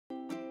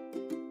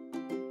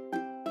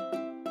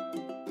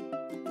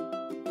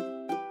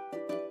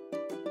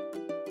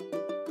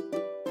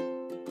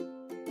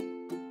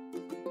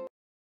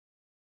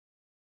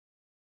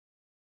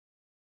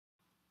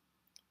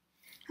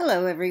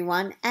Hello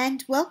everyone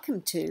and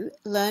welcome to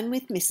Learn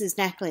with Mrs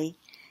Nakhle.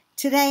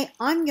 Today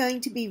I'm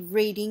going to be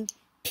reading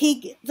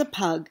Pig the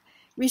Pug,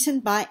 written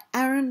by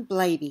Aaron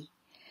Blabey.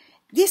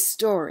 This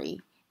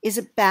story is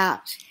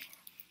about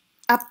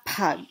a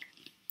pug.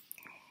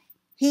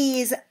 He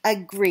is a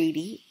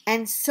greedy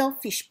and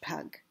selfish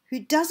pug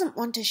who doesn't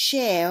want to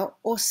share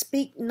or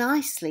speak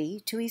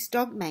nicely to his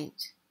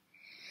dogmate.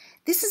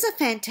 This is a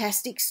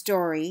fantastic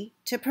story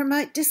to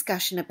promote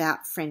discussion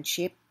about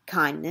friendship,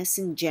 kindness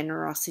and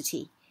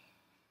generosity.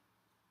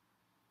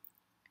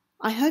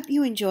 I hope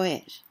you enjoy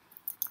it.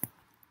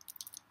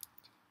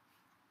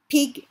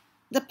 Pig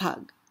the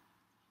Pug.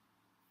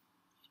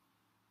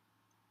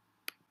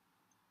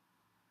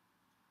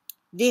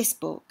 This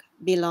book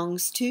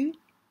belongs to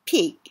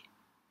Pig.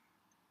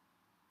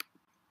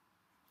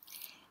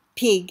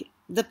 Pig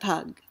the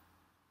Pug.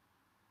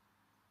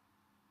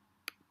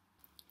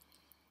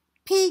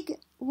 Pig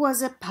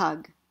was a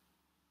pug,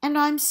 and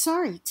I'm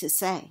sorry to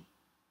say,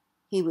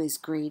 he was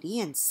greedy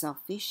and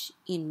selfish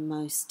in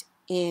most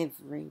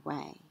every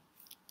way.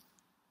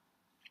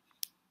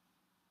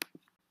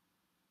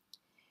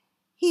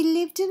 He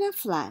lived in a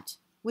flat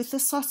with a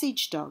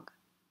sausage dog,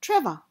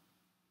 Trevor.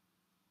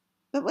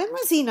 But when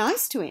was he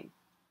nice to him?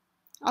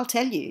 I'll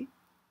tell you,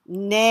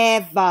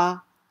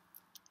 never.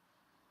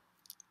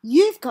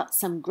 "You've got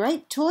some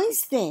great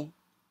toys there,"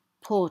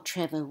 poor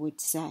Trevor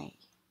would say.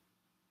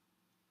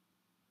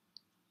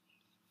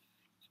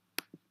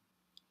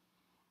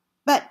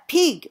 But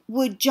Pig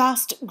would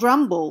just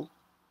grumble,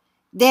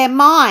 "They're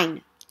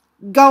mine,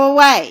 go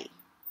away."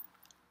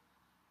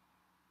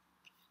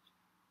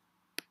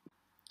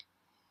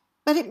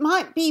 "But it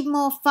might be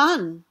more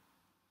fun,"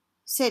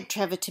 said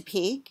Trevor to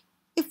Pig,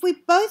 "if we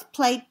both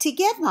played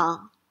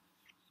together."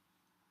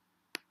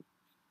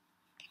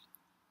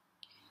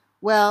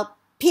 Well,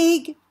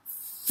 Pig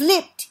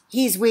flipped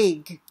his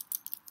wig.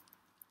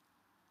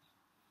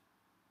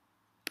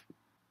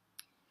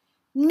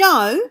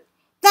 "No,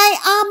 they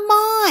are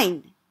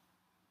mine."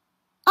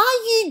 "Are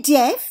you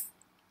deaf?"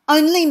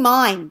 "Only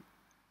mine."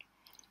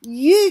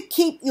 "You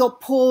keep your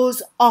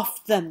paws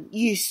off them,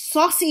 you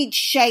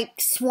sausage-shaped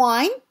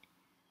swine."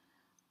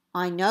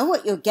 "I know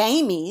what your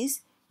game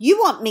is. You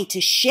want me to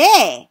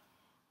share.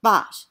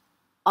 But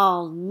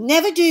I'll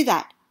never do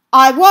that.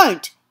 I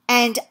won't,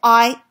 and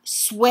I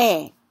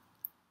swear."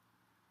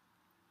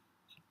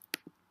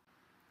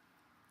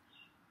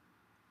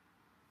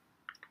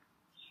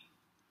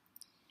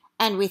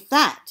 And with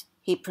that,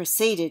 he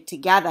proceeded to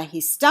gather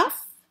his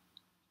stuff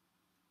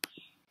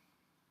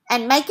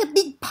and make a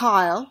big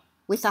pile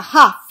with a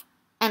huff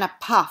and a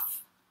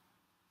puff.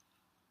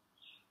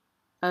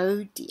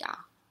 Oh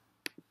dear.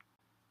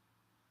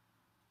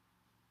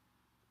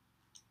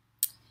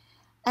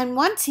 And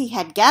once he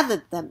had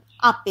gathered them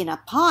up in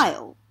a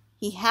pile,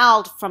 he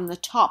howled from the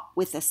top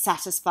with a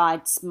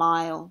satisfied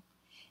smile.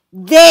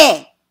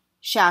 "There!"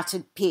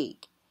 shouted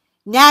Pig.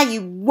 "Now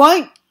you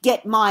won't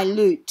get my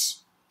loot.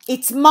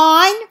 It's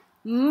mine,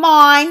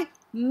 mine,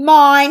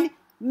 mine,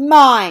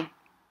 mine.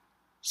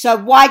 So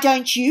why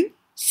don't you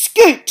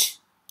scoot?"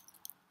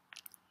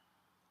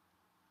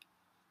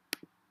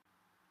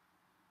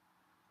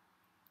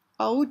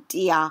 Oh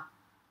dear.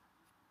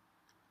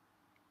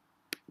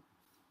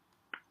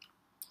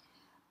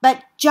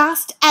 But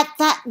just at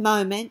that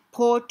moment,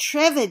 poor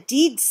Trevor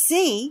did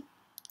see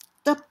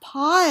the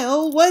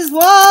pile was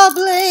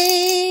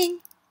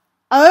wobbling.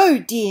 Oh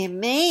dear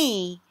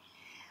me.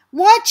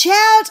 "Watch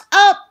out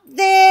up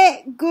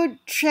there,"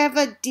 good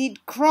Trevor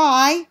did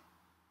cry.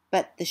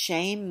 But the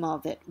shame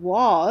of it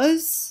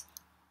was,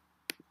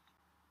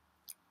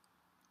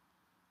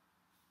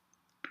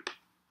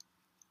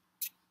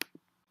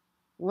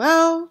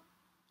 well,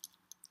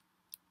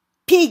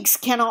 pigs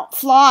cannot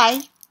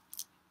fly.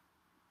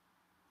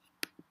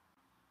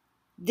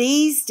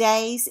 These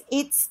days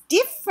it's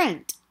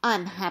different,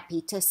 I'm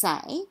happy to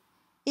say.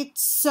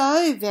 It's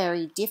so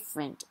very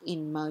different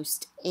in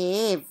most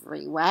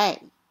every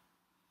way.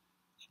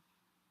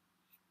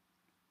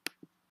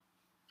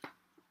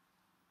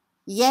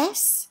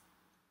 Yes,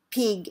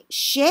 Pig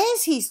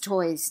shares his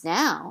toys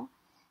now,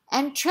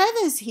 and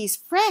Trevor's his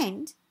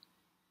friend,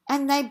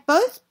 and they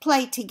both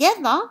play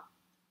together.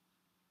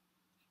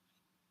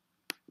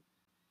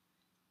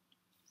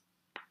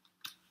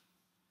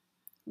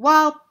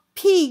 While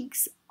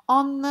Pig's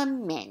on the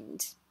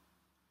mend.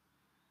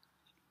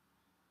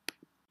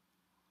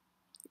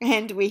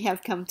 And we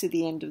have come to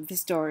the end of the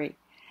story.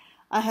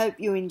 I hope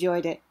you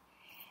enjoyed it.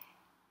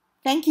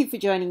 Thank you for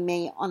joining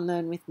me on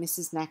Learn with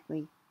Mrs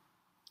Nakhle.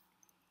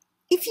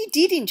 If you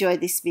did enjoy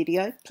this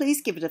video,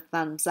 please give it a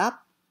thumbs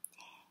up.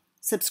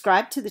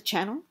 Subscribe to the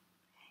channel.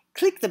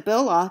 Click the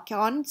bell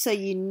icon so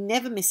you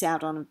never miss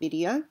out on a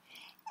video.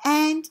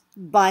 And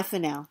bye for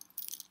now.